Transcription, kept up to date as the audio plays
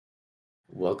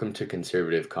Welcome to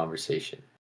Conservative Conversation,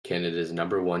 Canada's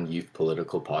 #1 youth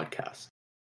political podcast.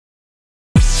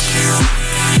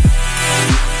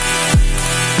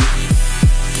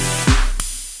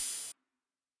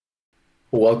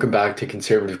 Welcome back to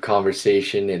Conservative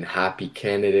Conversation and happy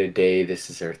Canada Day. This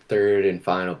is our third and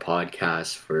final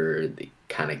podcast for the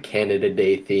kind of Canada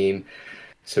Day theme.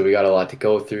 So we got a lot to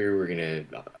go through. We're going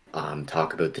to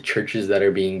talk about the churches that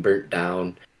are being burnt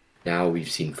down. Now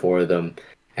we've seen 4 of them.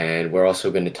 And we're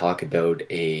also going to talk about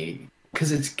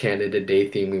because it's Canada Day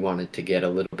theme, we wanted to get a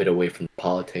little bit away from the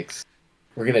politics.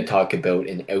 We're going to talk about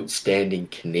an outstanding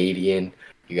Canadian.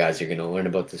 You guys are going to learn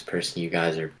about this person. You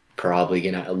guys are probably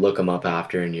going to look them up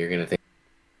after, and you're going to think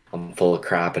I'm full of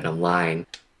crap and I'm lying.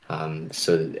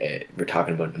 We're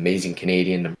talking about an amazing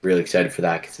Canadian. I'm really excited for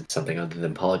that because it's something other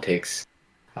than politics.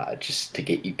 Just to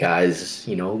get you guys,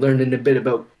 learning a bit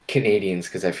about Canadians,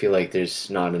 because I feel like there's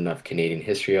not enough Canadian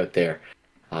history out there.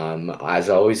 As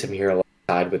always, I'm here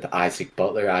alongside with Isaac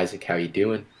Butler. Isaac, how you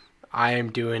doing? I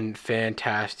am doing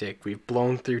fantastic. We've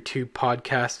blown through 2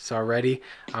 podcasts already.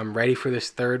 I'm ready for this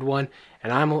third one,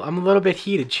 and I'm a little bit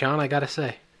heated, Sean, I gotta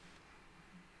say.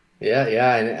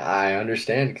 Yeah, and I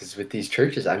understand, because with these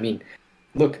churches,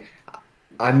 look,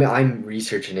 I'm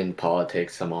researching in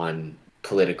politics. I'm on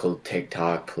political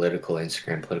TikTok, political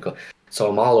Instagram, so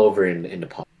I'm all over in the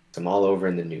politics. I'm all over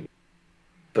in the news.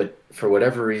 But for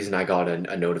whatever reason, I got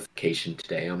a notification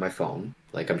today on my phone,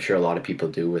 like I'm sure a lot of people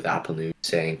do with Apple News,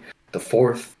 saying a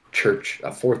fourth church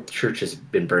has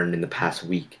been burned in the past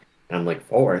week. And I'm like,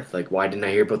 fourth? Like, why didn't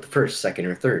I hear about the first, second,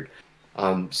 or third?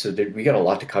 We got a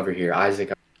lot to cover here.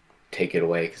 Isaac, take it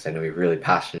away, because I know you're really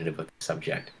passionate about the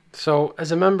subject. So,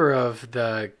 as a member of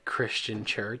the Christian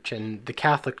Church and the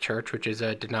Catholic Church, which is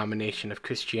a denomination of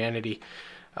Christianity,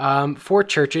 4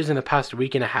 churches in the past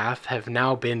week and a half have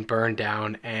now been burned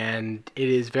down, and it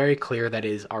is very clear that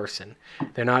it is arson.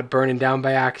 They're not burning down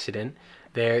by accident.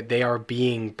 They are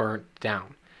being burnt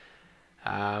down.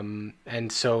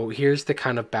 And so here's the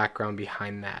kind of background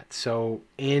behind that. So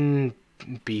in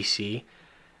BC,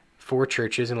 4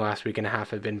 churches in the last week and a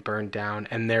half have been burned down,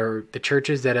 and they're the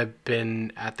churches that have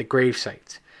been at the grave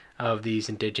sites of these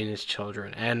Indigenous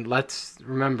children. And let's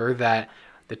remember that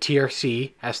the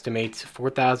TRC estimates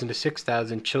 4,000 to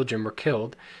 6,000 children were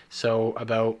killed, so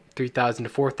about 3,000 to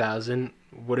 4,000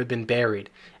 would have been buried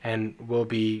and will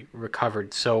be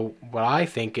recovered. So what I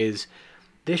think is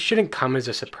this shouldn't come as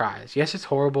a surprise. Yes, it's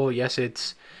horrible. Yes,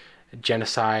 it's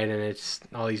genocide and it's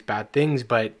all these bad things,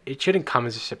 but it shouldn't come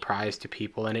as a surprise to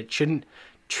people, and it shouldn't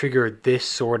trigger this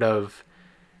sort of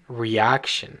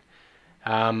reaction.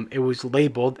 It was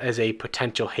labeled as a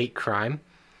potential hate crime,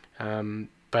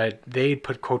 but they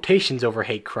put quotations over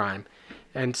hate crime.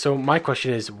 And so my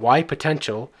question is, why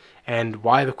potential, and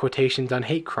why the quotations on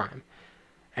hate crime?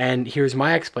 And here's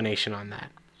my explanation on that.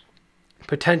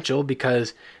 Potential,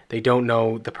 because they don't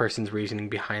know the person's reasoning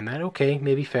behind that. Okay,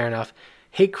 maybe fair enough.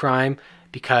 Hate crime,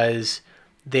 because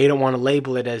they don't want to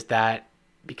label it as that,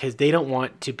 because they don't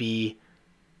want to be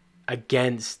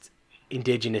against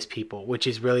Indigenous people, which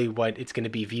is really what it's going to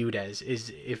be viewed as.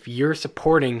 Is if you're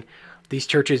supporting these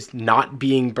churches not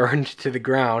being burned to the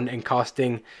ground and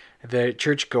costing the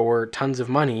churchgoer tons of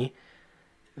money,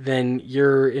 then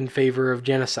you're in favor of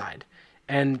genocide.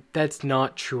 And that's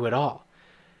not true at all.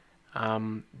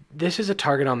 This is a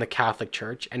target on the Catholic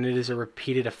Church, and it is a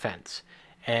repeated offense.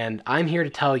 And I'm here to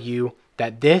tell you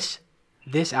that this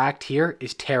act here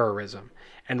is terrorism.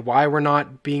 And why we're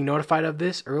not being notified of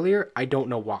this earlier, I don't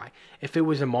know why. If it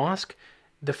was a mosque,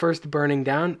 the first burning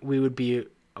down, we would be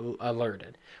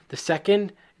alerted. The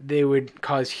second, they would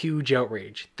cause huge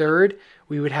outrage. Third,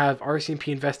 we would have RCMP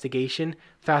investigation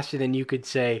faster than you could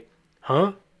say,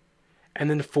 huh? And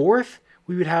then fourth,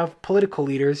 we would have political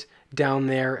leaders down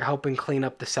there helping clean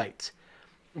up the sites.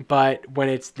 But when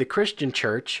it's the Christian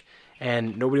church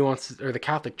and the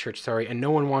Catholic Church, and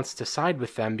no one wants to side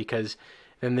with them because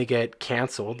then they get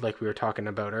canceled, like we were talking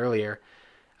about earlier,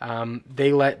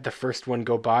 they let the first one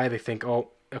go by. They think, oh,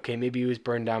 okay, maybe he was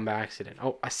burned down by accident.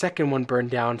 Oh, a second one burned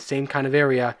down, same kind of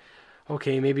area.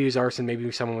 Okay, maybe it was arson, maybe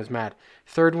someone was mad.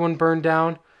 Third one burned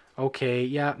down. Okay,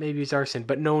 yeah, maybe it's arson,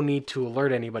 but no need to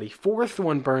alert anybody. Fourth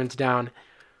one burns down.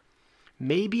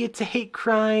 Maybe it's a hate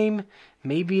crime.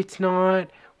 Maybe it's not.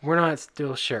 We're not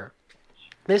still sure.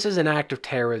 This is an act of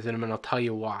terrorism, and I'll tell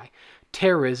you why.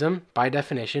 Terrorism, by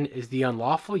definition, is the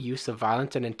unlawful use of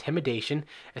violence and intimidation,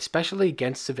 especially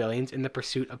against civilians in the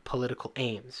pursuit of political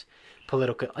aims.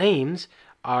 Political aims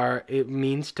it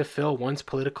means to fill one's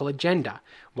political agenda.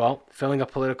 Well, filling a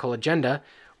political agenda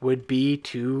would be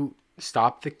to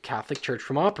stop the Catholic Church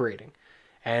from operating.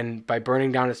 And by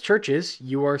burning down its churches,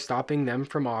 you are stopping them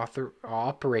from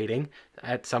operating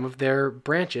at some of their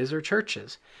branches or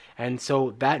churches. And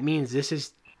so that means this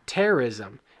is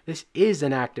terrorism. This is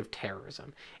an act of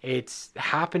terrorism. It's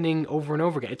happening over and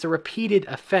over again. It's a repeated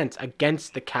offense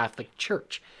against the Catholic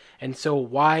Church. And so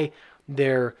why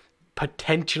they're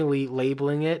potentially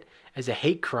labeling it as a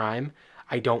hate crime,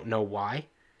 I don't know why.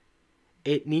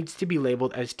 It needs to be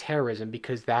labeled as terrorism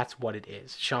because that's what it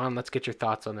is. Sean, let's get your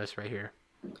thoughts on this right here.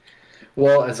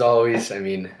 Well, as always, I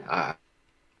mean,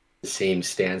 the same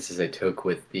stance as I took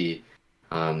with the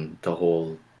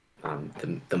whole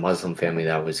the Muslim family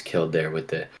that was killed there with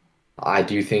the. I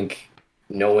do think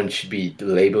no one should be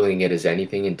labeling it as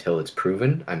anything until it's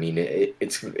proven. I mean,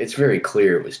 it's very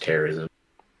clear it was terrorism.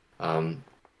 Um,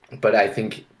 but I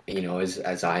think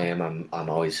as I am, I'm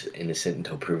always innocent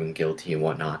until proven guilty and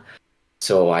whatnot.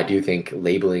 So I do think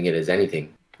labeling it as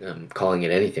anything, calling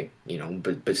it anything,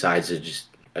 but besides just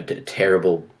a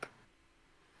terrible,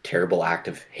 terrible act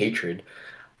of hatred,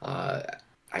 uh,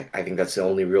 I think that's the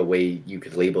only real way you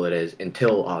could label it as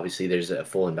until obviously there's a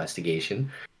full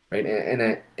investigation, right?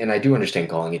 And I do understand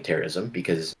calling it terrorism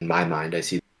because in my mind I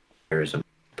see terrorism,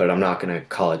 but I'm not going to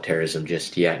call it terrorism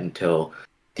just yet until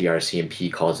the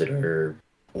RCMP calls it or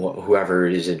whoever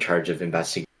is in charge of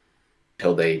investigating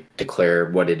until they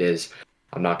declare what it is.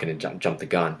 I'm not going to jump the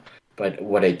gun. But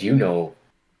what I do know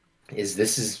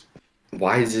is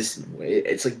why is this?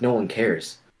 It's like no one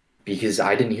cares because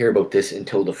I didn't hear about this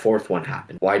until the fourth one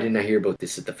happened. Why didn't I hear about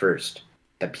this at the first?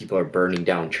 That people are burning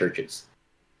down churches,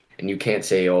 and you can't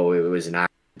say, "Oh, it was an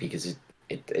accident," because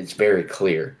it's very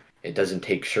clear. It doesn't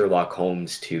take Sherlock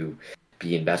Holmes to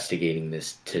be investigating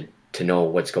this to know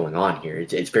what's going on here.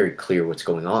 It's very clear what's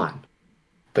going on.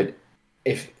 But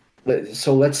if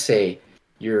so, let's say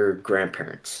your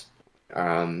grandparents,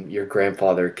 your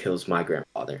grandfather kills my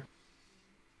grandfather,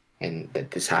 and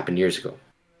that this happened years ago.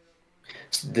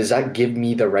 So does that give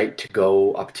me the right to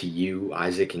go up to you,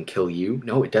 Isaac, and kill you?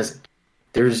 No, it doesn't.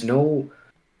 There's no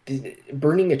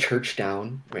burning a church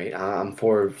down, right? I'm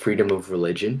for freedom of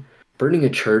religion. Burning a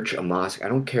church, a mosque, I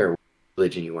don't care what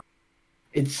religion you are.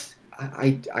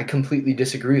 I completely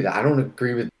disagree with that. I don't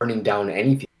agree with burning down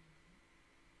anything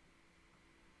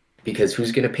because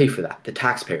who's going to pay for that? The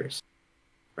taxpayers,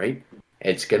 right?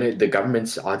 The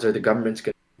government's odds are the government's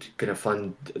gonna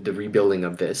fund the rebuilding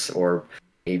of this or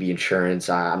maybe insurance.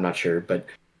 I'm not sure, but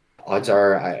odds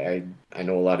are I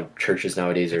know a lot of churches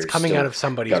nowadays It's are coming out still of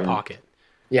somebody's government. pocket.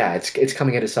 Yeah, it's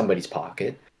coming out of somebody's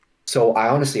pocket. So I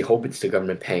honestly hope it's the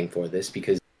government paying for this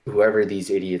because whoever these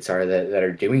idiots are that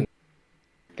are doing it,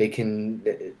 they can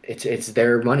it's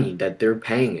their money that they're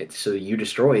paying it. So you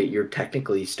destroy it, you're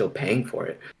technically still paying for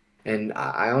it. And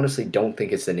I honestly don't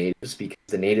think it's the natives because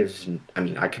the natives, I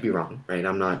mean, I could be wrong, right?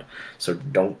 I'm not, so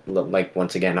don't like,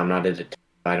 once again, I'm not a,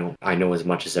 I know as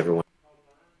much as everyone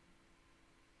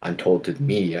I'm told to the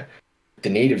media. The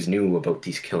natives knew about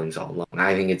these killings all along.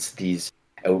 I think it's these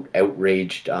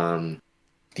outraged,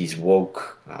 these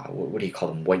woke, what do you call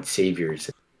them? White saviors.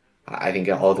 I think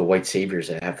all the white saviors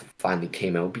that have finally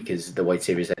came out because the white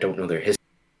saviors that don't know their history,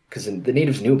 because the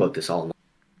natives knew about this all along.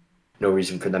 No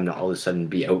reason for them to all of a sudden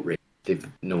be outraged. They've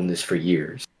known this for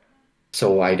years.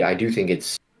 So I do think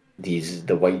it's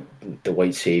the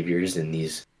white saviors and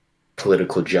these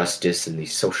political justice and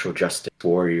these social justice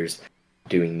warriors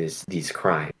doing these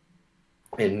crimes,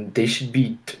 and they should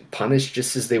be punished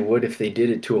just as they would if they did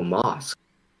it to a mosque.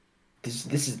 This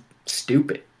is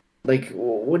stupid. Like,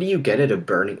 what do you get out of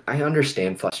burning? I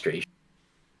understand frustration.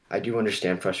 I do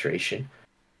understand frustration,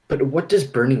 but what does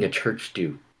burning a church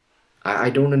do?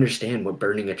 I don't understand what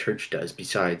burning a church does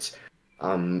besides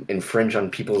infringe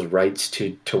on people's rights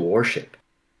to worship.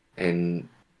 And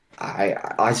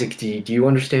Isaac, do you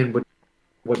understand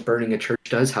what burning a church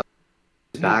does? How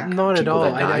it's back Not at people all.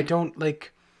 that I died? don't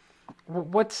like.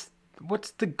 What's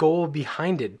the goal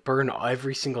behind it? Burn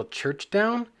every single church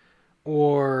down,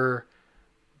 or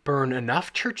burn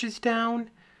enough churches down,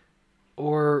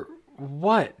 or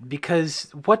what?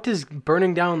 Because what does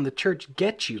burning down the church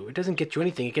get you? It doesn't get you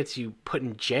anything. It gets you put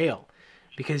in jail.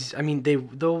 Because I mean,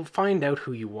 they'll find out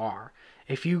who you are.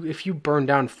 If you burn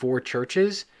down 4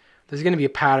 churches, there's going to be a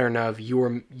pattern of you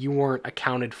weren't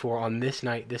accounted for on this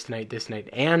night, this night, this night,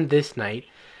 and this night.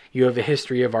 You have a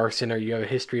history of arson, or you have a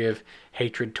history of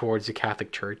hatred towards the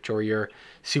Catholic Church, or you're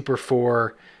super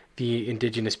for the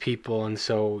indigenous people, and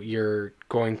so you're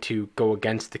going to go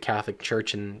against the Catholic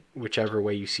Church in whichever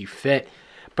way you see fit.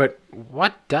 But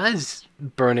what does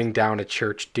burning down a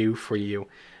church do for you?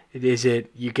 Is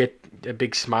it you get a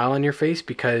big smile on your face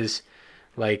because,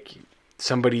 like,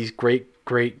 somebody's great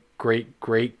great great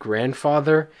great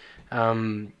grandfather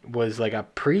was like a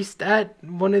priest at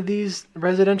one of these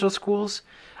residential schools.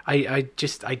 I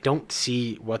don't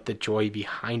see what the joy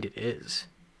behind it is,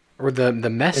 or the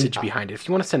And message behind it. If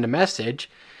you want to send a message,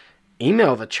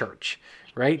 email the church,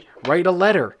 right? Write a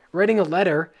letter. Writing a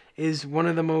letter is one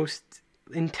of the most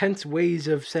intense ways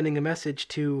of sending a message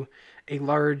to a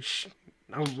large,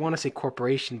 I want to say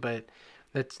corporation, but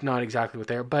that's not exactly what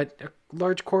they are, but a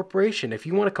large corporation. If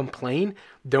you want to complain,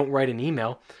 don't write an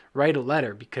email, write a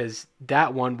letter, because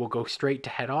that one will go straight to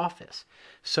head office.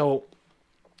 So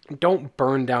don't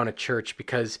burn down a church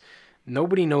because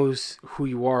nobody knows who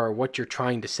you are or what you're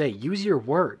trying to say. Use your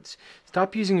words.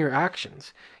 Stop using your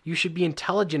actions. You should be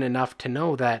intelligent enough to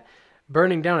know that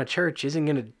burning down a church isn't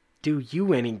going to do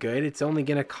you any good. It's only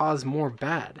going to cause more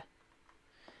bad.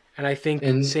 And I think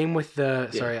and same with the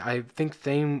yeah, I think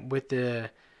same with the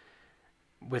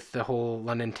whole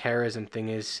London terrorism thing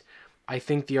is I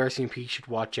think the RCMP should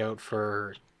watch out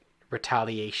for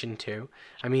retaliation too.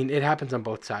 I mean, it happens on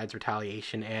both sides,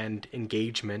 retaliation and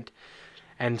engagement.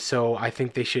 And so I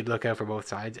think they should look out for both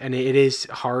sides. And it is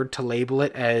hard to label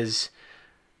it as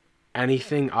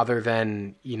anything other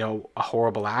than, a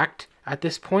horrible act at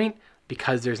this point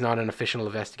because there's not an official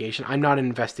investigation. I'm not an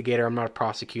investigator, I'm not a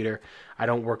prosecutor, I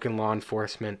don't work in law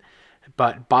enforcement.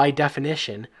 But by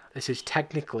definition, this is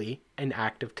technically an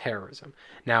act of terrorism.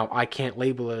 Now, I can't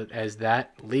label it as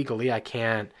that legally. I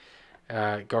can't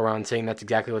go around saying that's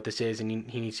exactly what this is and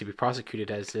he needs to be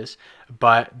prosecuted as this.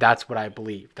 But that's what I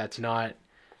believe. That's not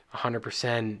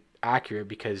 100% accurate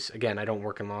because, again, I don't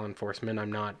work in law enforcement. I'm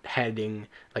not I'm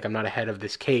not a head of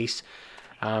this case.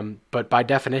 But by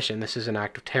definition, this is an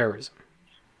act of terrorism.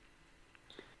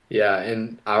 yeah,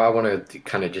 and I want to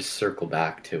kind of just circle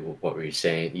back to what were you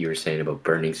saying? You were saying about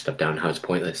burning stuff down, how it's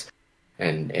pointless,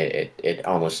 and it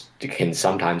almost can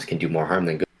sometimes can do more harm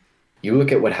than good. You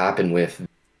look at what happened with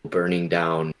burning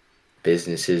down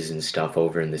businesses and stuff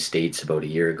over in the States about a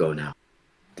year ago now.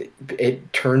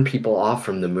 It turned people off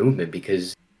from the movement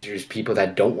because there's people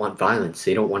that don't want violence.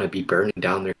 They don't want to be burning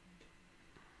down their.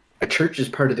 A church is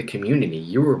part of the community.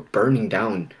 You were burning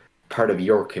down part of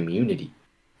your community.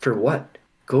 For what?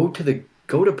 Go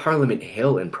to Parliament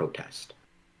Hill and protest.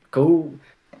 Go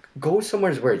go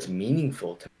somewhere where it's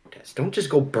meaningful to protest. Don't just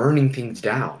go burning things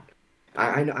down.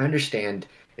 I understand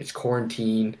it's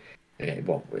quarantine.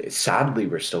 Well, sadly,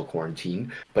 we're still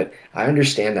quarantined, but I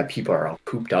understand that people are all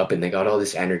cooped up and they got all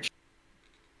this energy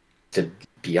to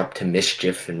be up to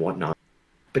mischief and whatnot.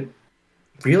 But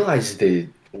realize the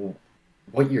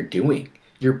what you're doing.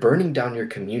 You're burning down your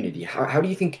community. How do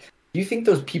you think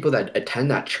those people that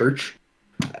attend that church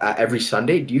every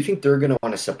Sunday, do you think they're going to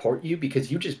want to support you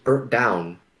because you just burnt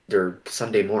down their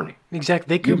Sunday morning?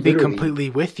 Exactly. They You could be literally, completely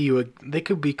with you. They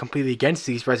could be completely against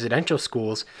these residential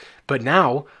schools, but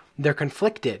now they're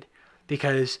conflicted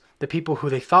because the people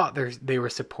who they thought they were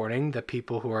supporting, the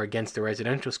people who are against the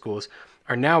residential schools,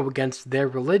 are now against their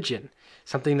religion,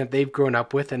 something that they've grown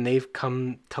up with and they've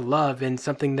come to love, and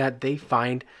something that they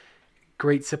find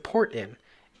great support in.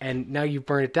 And now you've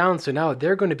burned it down, so now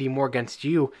they're going to be more against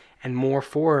you and more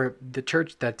for the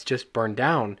church that's just burned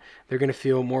down. They're going to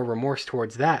feel more remorse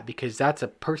towards that because that's a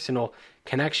personal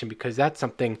connection, because that's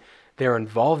something they're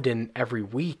involved in every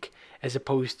week, as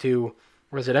opposed to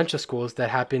residential schools that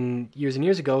happened years and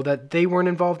years ago that they weren't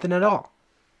involved in at all.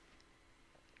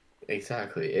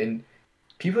 exactly. And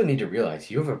people need to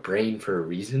realize you have a brain for a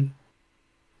reason,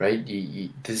 right?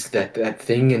 This that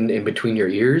thing in between your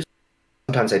ears.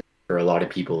 Sometimes I think for a lot of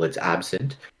people it's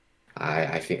absent.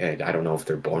 I think I don't know if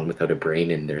they're born without a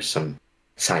brain and there's some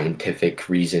scientific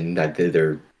reason that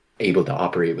they're able to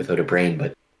operate without a brain,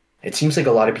 but it seems like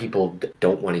a lot of people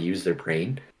don't want to use their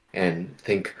brain and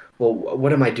think, well,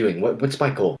 what am I doing? What's my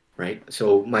goal, right?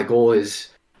 So my goal is,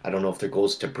 I don't know if their goal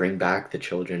is to bring back the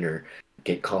children or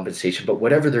get compensation, but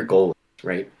whatever their goal is,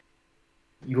 right?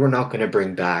 You are not going to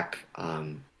bring back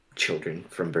children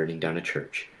from burning down a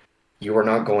church. You are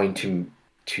not going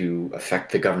to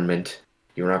affect the government.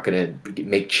 You're not going to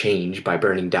make change by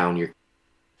burning down your.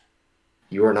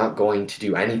 You are not going to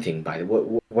do anything by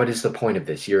what is the point of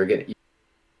this? You're going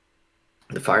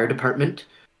the fire department,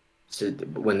 so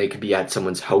when they could be at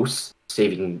someone's house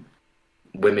saving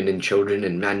women and children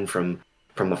and men from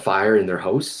a fire in their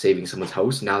house, saving someone's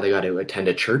house. Now they got to attend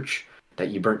a church that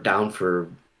you burnt down for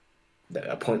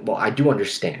a point. Well, I do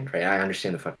understand, right? I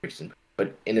understand the fundraising,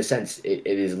 but in a sense, it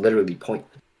is literally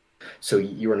pointless. So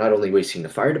you are not only wasting the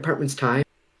fire department's time,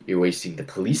 you're wasting the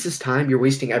police's time, you're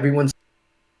wasting everyone's.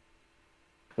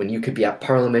 When you could be at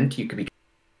Parliament, you could be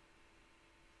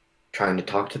trying to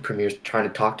talk to premiers, trying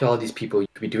to talk to all these people, you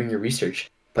could be doing your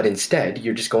research, but instead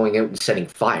you're just going out and setting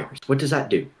fires. What does that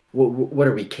do? What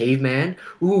are we, caveman?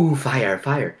 Ooh, fire,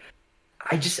 fire.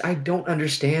 I don't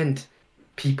understand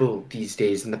people these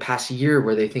days in the past year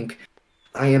where they think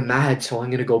I am mad, so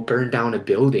I'm gonna go burn down a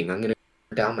building. I'm gonna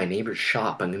burn down my neighbor's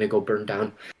shop. I'm gonna go burn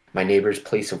down my neighbor's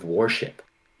place of worship.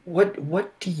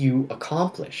 What do you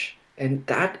accomplish? And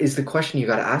that is the question you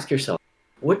gotta ask yourself.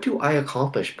 What do I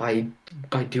accomplish by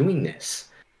doing this?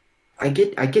 I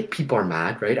get people are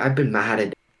mad, right? I've been mad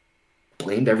and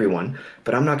blamed everyone,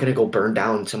 but I'm not gonna go burn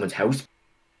down someone's house.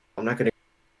 I'm not gonna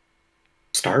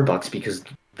Starbucks because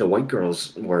the white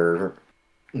girls were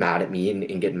mad at me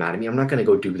and getting mad at me. I'm not gonna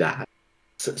go do that.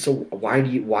 So why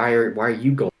are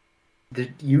you going?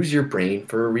 Use your brain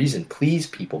for a reason. Please,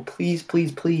 people, please,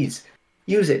 please, please.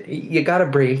 Use it. You got a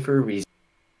brain for a reason.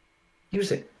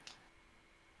 Use it.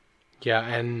 Yeah,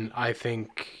 and I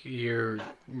think you're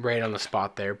right on the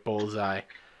spot there, bullseye.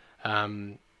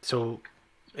 So,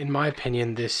 in my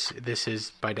opinion, this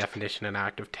is by definition an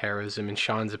act of terrorism. In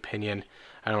Sean's opinion,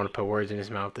 I don't want to put words in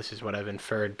his mouth. This is what I've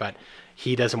inferred, but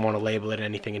he doesn't want to label it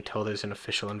anything until there's an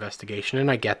official investigation, and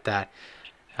I get that.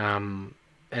 Um,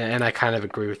 and I kind of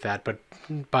agree with that, but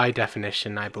by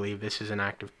definition, I believe this is an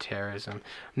act of terrorism.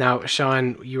 Now,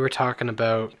 Sean, you were talking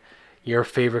about your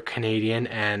favorite Canadian,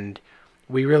 and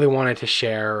we really wanted to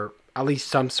share at least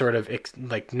some sort of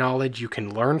like knowledge you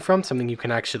can learn from, something you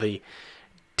can actually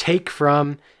take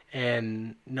from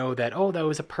and know that, oh, that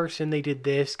was a person, they did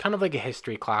this, kind of like a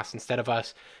history class, instead of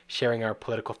us sharing our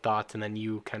political thoughts and then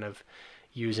you kind of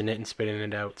using it and spitting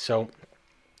it out. So,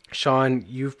 Sean,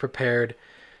 you've prepared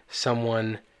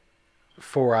someone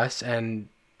for us, and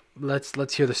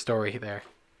let's hear the story there.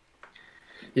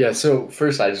 Yeah, so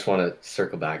first I just want to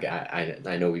circle back.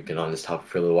 I know we've been on this topic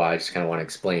for a little while. I just kind of want to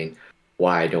explain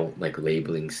why I don't like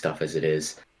labeling stuff as it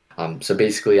is. So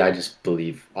basically, I just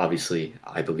believe, obviously,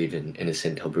 I believe in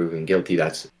innocent till proven guilty.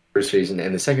 That's the first reason.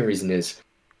 And the second reason is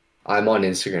I'm on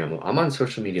Instagram. I'm on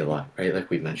social media a lot, right? Like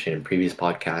we've mentioned in previous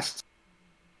podcasts.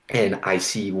 And I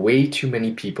see way too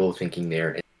many people thinking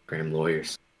they're Instagram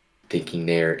lawyers, thinking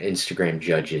they're Instagram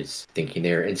judges, thinking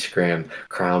they're Instagram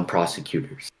crown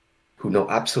prosecutors who know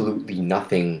absolutely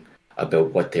nothing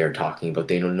about what they're talking about.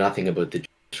 They know nothing about the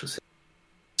judicial system.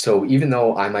 So even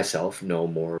though I myself know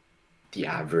more the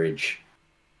average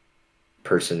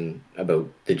person about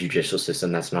the judicial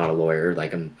system that's not a lawyer,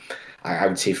 like I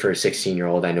would say for a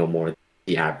 16-year-old, I know more than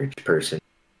the average person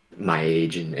my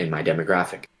age and my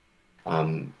demographic.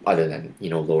 Other than,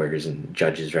 lawyers and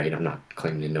judges, right? I'm not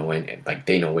claiming to know it. Like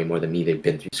they know way more than me. They've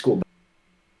been through school. But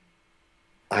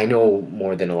I know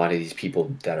more than a lot of these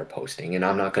people that are posting, and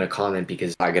I'm not going to comment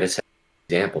because I got to set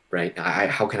an example, right?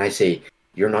 How can I say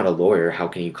you're not a lawyer? How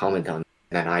can you comment on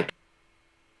that?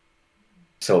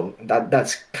 So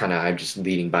that's kind of I'm just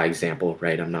leading by example,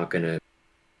 right? I'm not gonna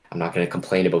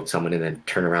complain about someone and then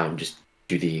turn around and just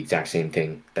do the exact same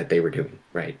thing that they were doing,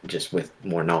 right? Just with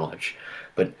more knowledge.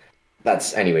 But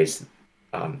that's anyways.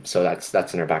 So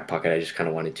that's in our back pocket. I just kind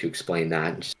of wanted to explain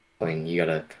that and just explain you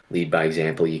gotta lead by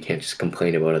example. You can't just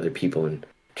complain about other people and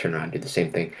turn around and do the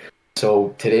same thing.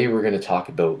 So today we're gonna talk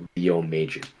about Leo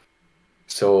Major.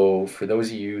 So for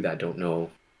those of you that don't know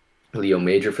Leo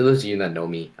Major, for those of you that know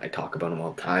me, I talk about him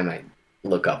all the time. I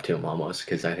look up to him almost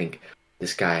because I think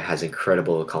this guy has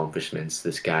incredible accomplishments.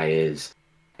 This guy is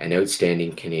an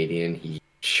outstanding Canadian. He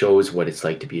shows what it's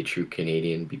like to be a true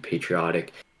Canadian, be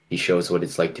patriotic. He shows what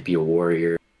it's like to be a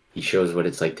warrior. He shows what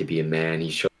it's like to be a man. He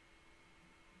shows.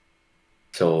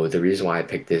 So the reason why I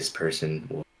picked this person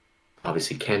was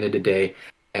obviously Canada Day,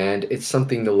 and it's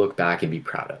something to look back and be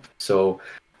proud of. So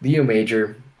Leo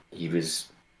Major, he was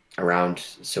around.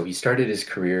 So he started his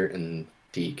career in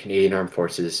the Canadian Armed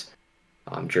Forces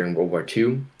during World War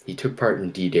II. He took part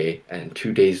in D-Day, and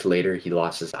 2 days later, he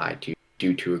lost his eye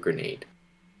due to a grenade.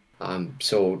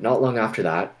 So not long after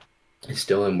that, he's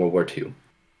still in World War II.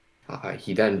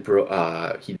 He then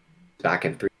he back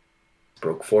in three,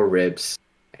 broke 4 ribs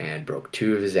and broke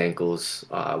 2 of his ankles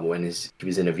when he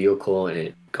was in a vehicle and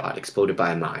it got exploded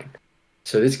by a mine.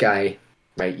 So this guy,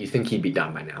 right? You think he'd be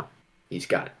done by now? He's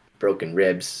got broken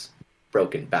ribs,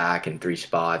 broken back in 3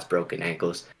 spots, broken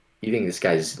ankles. You think this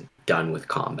guy's done with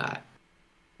combat?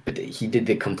 But he did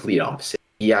the complete opposite.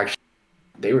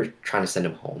 They were trying to send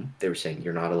him home. They were saying,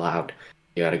 "You're not allowed.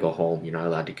 You got to go home. You're not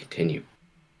allowed to continue."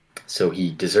 So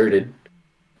he deserted.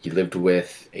 He lived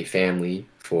with a family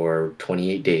for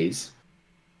 28 days.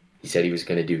 He said he was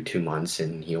going to do 2 months,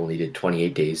 and he only did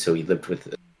 28 days. So he lived with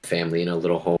a family in a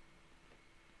little home,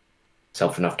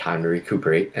 himself enough time to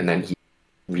recuperate, and then he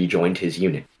rejoined his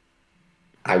unit.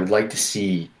 I would like to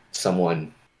see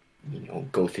someone,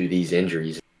 go through these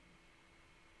injuries.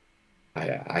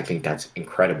 I think that's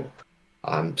incredible.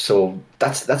 So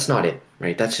that's not it,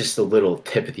 right? That's just a little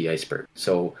tip of the iceberg.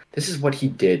 So this is what he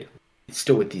did,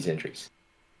 still with these injuries.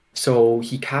 So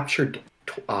he captured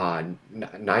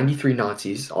 93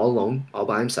 Nazis all alone, all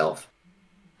by himself.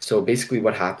 So basically,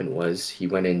 what happened was he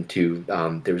went into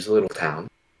there was a little town,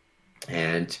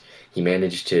 and he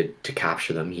managed to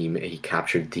capture them. He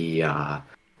captured the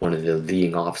one of the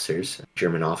leading officers,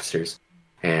 German officers,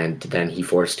 and then he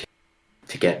forced him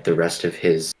to get the rest of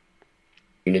his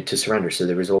unit to surrender. So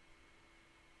there was,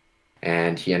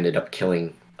 and he ended up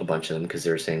killing a bunch of them because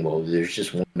they were saying, well, there's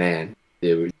just one man.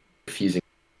 They were refusing.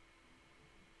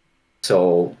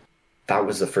 So that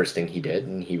was the first thing he did,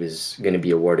 and he was going to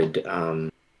be awarded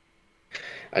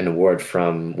an award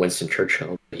from Winston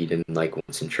Churchill. He didn't like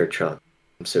Winston Churchill,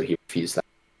 so he refused that.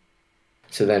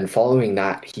 So then, following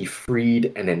that, he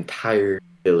freed an entire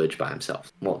village by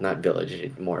himself. Well, not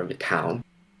village, more of a town.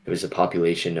 It was a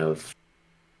population of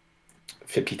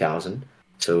 50,000,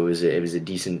 so it was a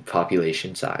decent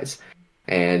population size.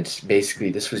 And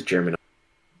basically, this was German.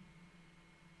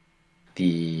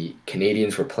 The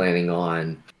Canadians were planning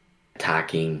on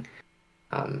attacking,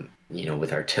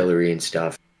 with artillery and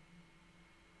stuff.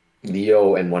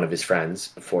 Leo and one of his friends,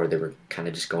 before they were kind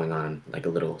of just going on like a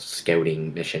little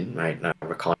scouting mission, right? Not a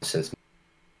reconnaissance.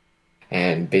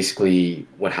 And basically,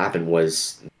 what happened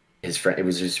was his friend, it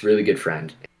was his really good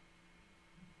friend.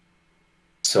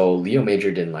 So Leo Major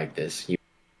didn't like this,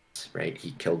 right?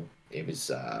 He killed, it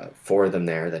was four of them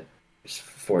there, that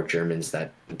four Germans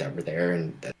that were there,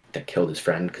 and that killed his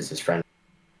friend because his friend,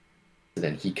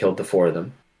 then he killed the four of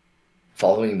them.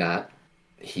 Following that,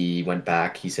 he went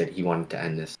back. He said he wanted to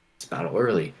end this battle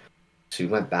early. So he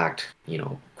went back,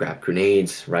 grabbed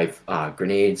grenades,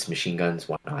 machine guns,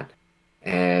 whatnot,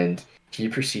 and he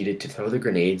proceeded to throw the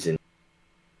grenades in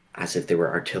as if they were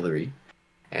artillery.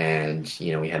 And he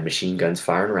had machine guns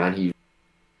firing around.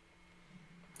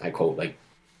 I quote, like,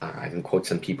 I can quote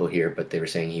some people here, but they were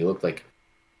saying he looked like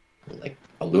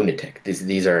a lunatic.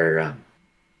 These are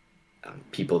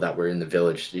people that were in the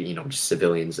village, just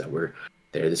civilians that were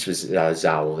there. This was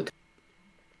Zawel.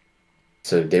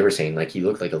 So they were saying like he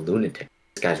looked like a lunatic.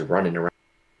 This guy's running around,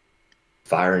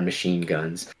 firing machine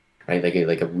guns, right?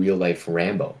 Like a real life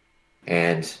Rambo.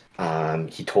 And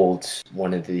he told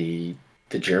one of the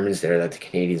Germans there that the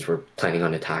Canadians were planning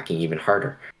on attacking even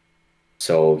harder.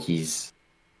 So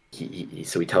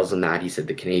so he tells them that he said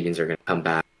the Canadians are going to come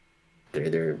back.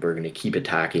 We're going to keep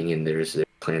attacking, and there's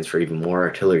plans for even more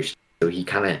artillery. So he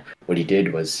kind of, what he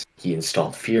did was he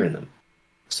installed fear in them,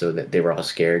 so that they were all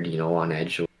scared, on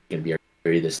edge. Going to be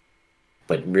artillery this,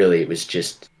 but really it was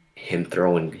just him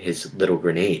throwing his little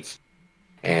grenades,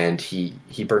 and he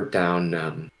burnt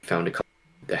down, found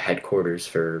the headquarters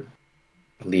for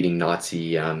leading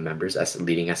Nazi members,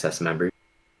 leading SS members,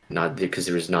 not because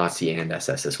there was Nazi and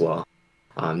SS as well.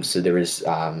 So there was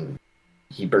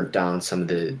he burnt down some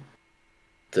of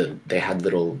they had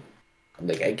little,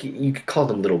 like, you could call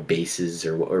them little bases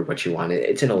or what you want.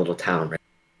 It's in a little town, right?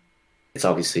 It's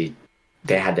obviously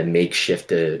they had to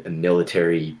makeshift a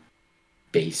military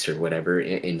base or whatever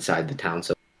inside the town.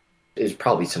 So it was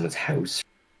probably someone's house.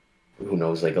 Who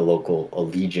knows, like a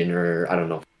legion, or I don't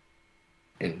know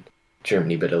in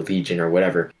Germany, but a legion or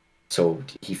whatever. So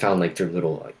he found like their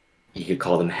little, you could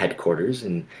call them headquarters,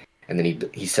 and then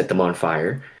he set them on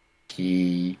fire.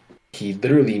 He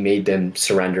literally made them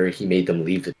surrender. He made them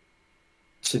leave.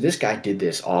 So this guy did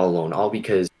this all alone, all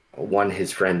because one,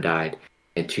 his friend died,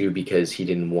 and two, because he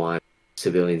didn't want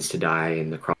civilians to die in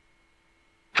the cross.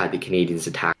 Had the Canadians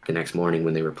attack the next morning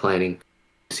when they were planning.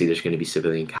 See, there's going to be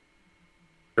civilian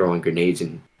throwing grenades,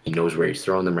 and he knows where he's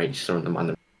throwing them. Right, he's throwing them on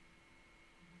them.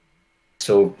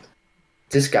 So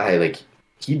this guy, like,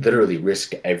 he literally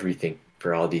risked everything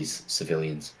for all these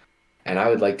civilians, and I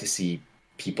would like to see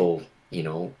people,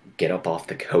 get up off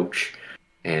the couch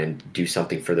and do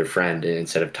something for their friend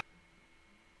instead of,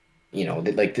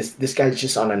 like this guy's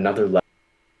just on another level,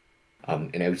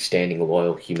 an outstanding,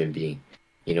 loyal human being.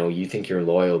 You think you're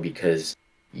loyal because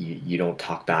you don't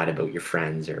talk bad about your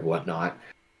friends or whatnot.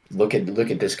 Look at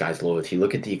this guy's loyalty.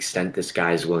 Look at the extent this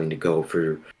guy is willing to go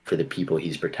for the people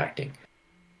he's protecting.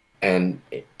 And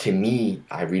to me,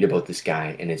 I read about this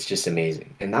guy, and it's just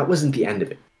amazing. And that wasn't the end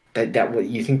of it. That what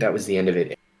you think that was the end of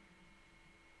it.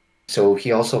 So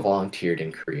he also volunteered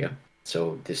in Korea.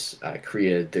 So this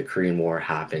the Korean War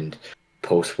happened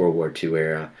post World War II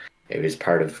era. It was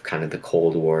part of kind of the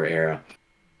Cold War era.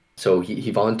 So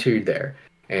he volunteered there,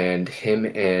 and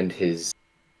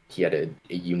he had a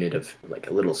unit of, like,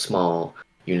 a little small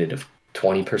unit of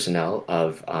 20 personnel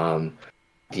of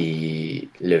the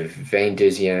Le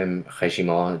 22e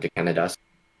Régiment de Canada,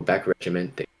 Quebec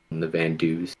Regiment, the Van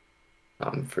Deus.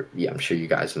 I'm sure you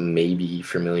guys may be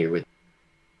familiar with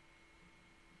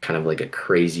kind of like a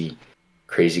crazy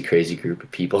group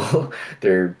of people.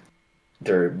 they're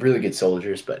they're really good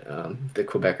soldiers, but the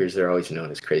Quebecers, they're always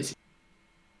known as crazy.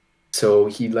 So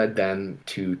he led them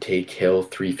to take Hill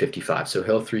 355. So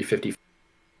Hill 355,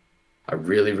 a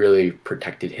really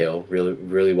protected hill,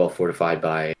 really well fortified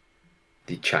by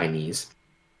the Chinese,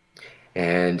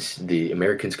 and the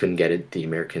Americans couldn't get it.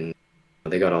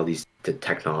 They got all the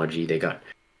technology, they got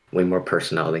way more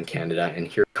personnel than Canada, and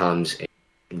here comes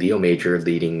Leo Major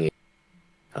leading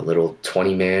a little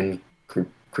 20-man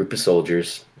group of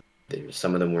soldiers.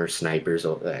 Some of them were snipers.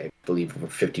 I believe over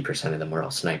 50% of them were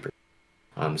all snipers.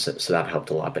 So that helped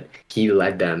a lot. But he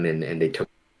led them, and they took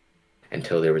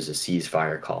until there was a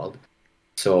ceasefire called.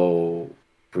 So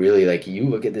really, like, you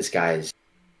look at this guy's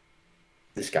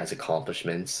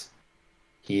accomplishments.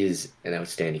 He is an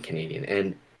outstanding Canadian.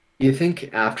 And you think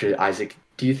after Isaac,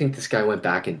 do you think this guy went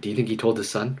back and do you think he told his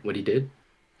son what he did or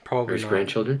Probably his not.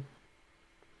 grandchildren?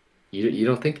 You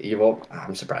don't think? Well,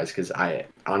 I'm surprised because I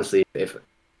honestly, if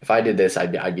I did this,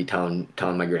 I'd be telling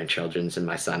my grandchildren and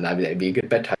my son that'd be a good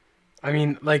bedtime. I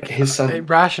mean, Like like his son,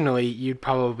 rationally, you'd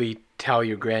probably tell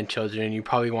your grandchildren, and you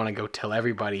probably want to go tell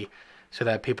everybody so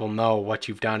that people know what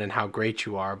you've done and how great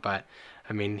you are. But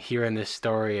I mean, hearing this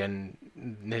story and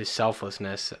his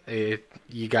selflessness,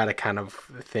 you got to kind of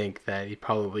think that he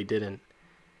probably didn't.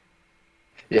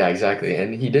 yeah, exactly,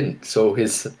 and he didn't. So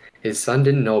his son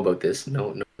didn't know about this.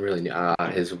 No, really.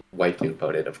 His wife knew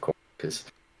about it, of course, because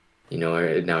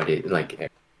nowadays,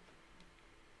 like,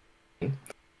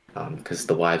 because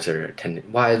the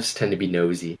wives tend to be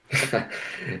nosy.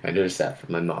 I noticed that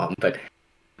from my mom. But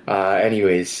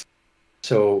anyways,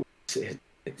 so his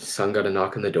son got a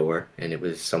knock on the door, and it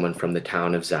was someone from the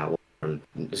town of Zowel. From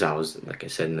Zowel's, like I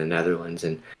said, in the Netherlands,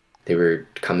 and they were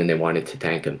coming. They wanted to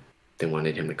thank him. They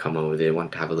wanted him to come over. They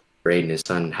wanted to have a little parade, and his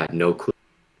son had no clue.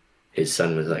 His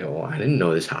son was like, "Oh, I didn't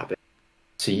know this happened."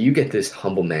 So you get this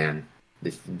humble man.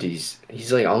 He's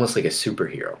like almost like a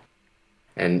superhero.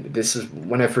 And this is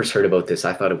when I first heard about this,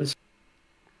 I thought it was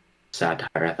satire.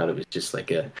 I thought it was just like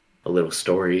a little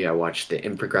story. I watched the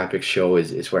infographic show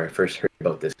is where I first heard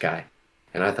about this guy.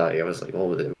 And I thought I was like,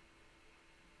 oh,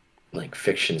 like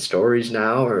fiction stories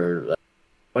now or like,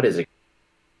 what is it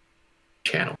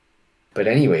channel? But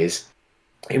anyways,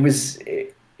 it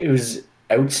was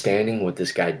outstanding what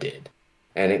this guy did.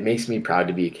 And it makes me proud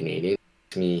to be a Canadian. It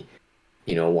makes me,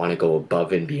 want to go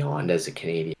above and beyond as a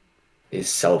Canadian. His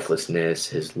selflessness,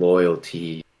 his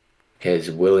loyalty,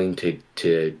 his willing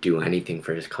to do anything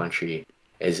for his country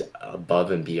is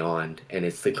above and beyond. And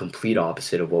it's the complete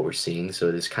opposite of what we're seeing.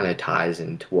 So this kind of ties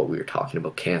into what we were talking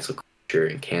about cancel culture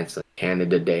and cancel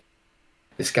Canada Day.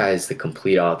 This guy is the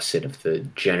complete opposite of the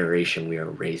generation we are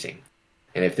raising.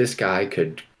 And if this guy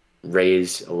could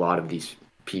raise a lot of these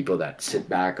people that sit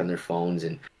back on their phones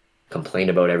and complain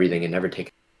about everything and never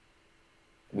take,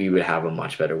 we would have a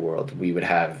much better world. We would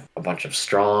have a bunch of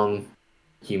strong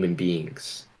human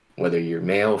beings, whether you're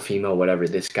male, female, whatever.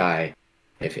 This guy,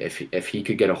 if he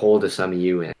could get a hold of some of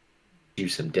you and teach you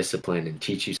some discipline and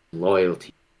teach you some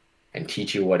loyalty and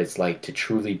teach you what it's like to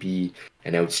truly be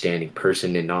an outstanding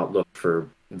person and not look for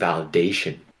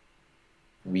validation,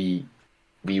 we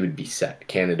we would be set.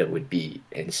 Canada would be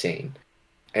insane.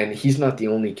 And he's not the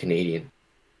only Canadian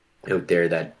out there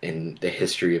that in the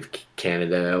history of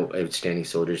Canada, outstanding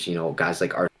soldiers, guys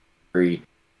like Arthur Currie,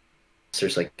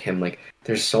 there's like him, like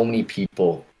there's so many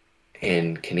people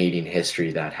in Canadian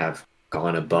history that have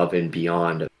gone above and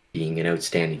beyond being an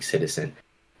outstanding citizen.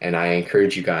 And I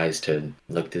encourage you guys to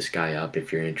look this guy up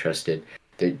if you're interested.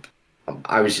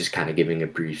 I was just kind of giving a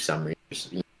brief summary,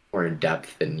 just more in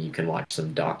depth, and you can watch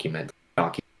some document.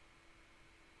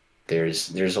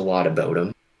 There's a lot about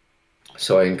him,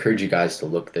 so I encourage you guys to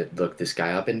look this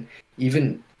guy up. And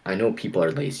even I know people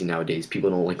are lazy nowadays.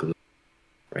 People don't like learning,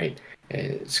 right?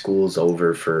 School's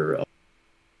over for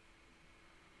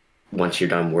once you're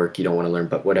done work, you don't want to learn,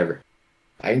 but whatever.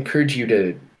 I encourage you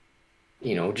to,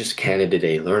 just Canada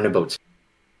Day, learn about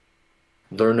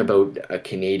a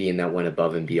Canadian that went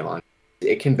above and beyond.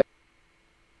 It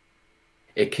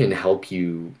can help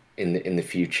you in the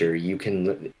future.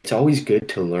 It's always good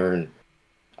to learn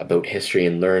about history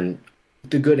and learn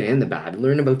the good and the bad.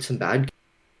 Learn about some bad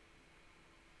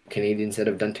Canadians that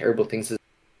have done terrible things.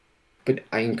 But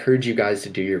I encourage you guys to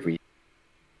do your research.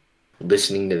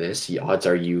 Listening to this, the odds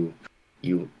are you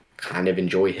kind of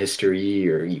enjoy history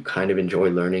or you kind of enjoy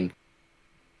learning.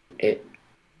 It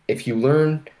If you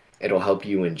learn, it'll help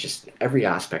you in just every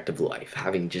aspect of life.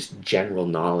 Having just general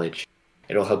knowledge,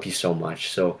 it'll help you so much.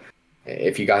 So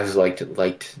if you guys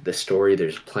liked the story,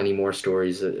 there's plenty more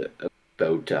stories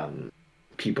about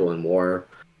People in War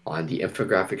on the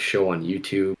Infographic Show on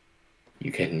YouTube.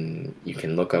 You can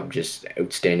look up just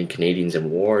outstanding Canadians in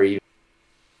war, and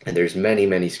there's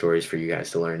many stories for you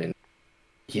guys to learn. And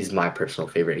he's my personal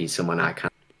favorite. He's someone I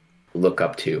kind of look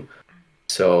up to.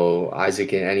 So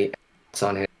Isaac, any thoughts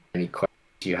on him? Any questions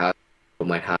you have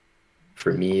might have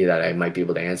for me that I might be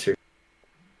able to answer?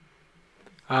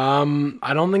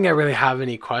 I don't think I really have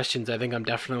any questions. I think I'm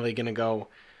definitely gonna go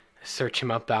search him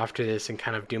up after this and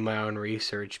kind of do my own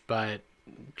research. But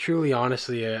truly,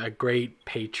 honestly, a great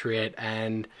patriot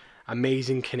and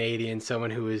amazing Canadian,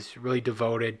 someone who is really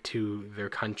devoted to their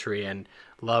country and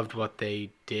loved what they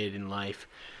did in life.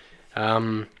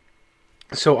 Um,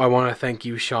 so I want to thank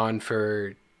you, Sean,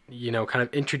 for kind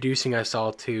of introducing us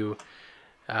all to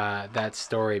that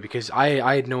story, because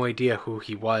I had no idea who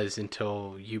he was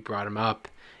until you brought him up,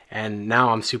 and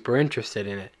now I'm super interested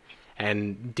in it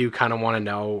and do kind of want to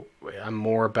know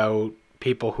more about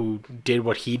people who did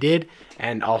what he did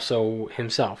and also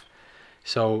himself.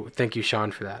 So thank you,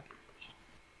 Sean, for that.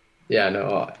 Yeah,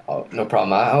 no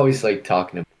problem. I always like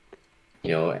talking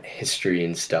about, history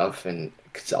and stuff, and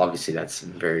because obviously that's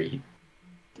very,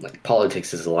 like,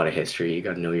 politics is a lot of history. You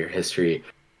got to know your history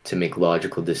to make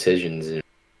logical decisions, and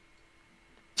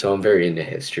so I'm very into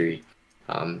history.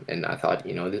 And I thought,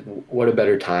 what a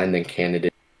better time than Canada,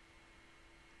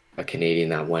 a Canadian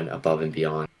that went above and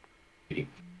beyond.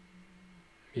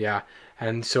 Yeah.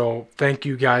 And so thank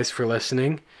you guys for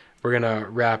listening. We're going to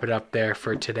wrap it up there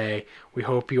for today. We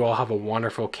hope you all have a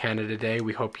wonderful Canada Day.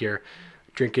 We hope you're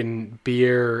drinking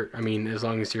beer, I mean, as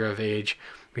long as you're of age.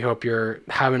 We hope you're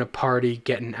having a party,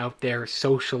 getting out there,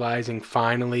 socializing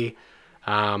finally,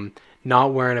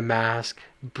 not wearing a mask,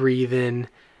 breathing,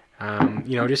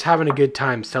 just having a good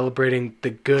time, celebrating the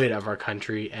good of our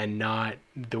country and not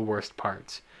the worst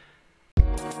parts.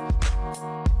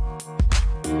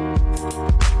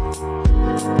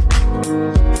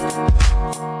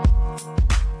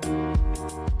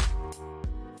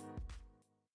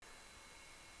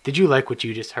 Did you like what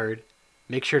you just heard?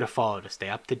 Make sure to follow to stay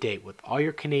up to date with all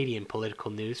your Canadian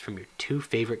political news from your two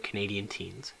favorite Canadian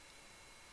teens.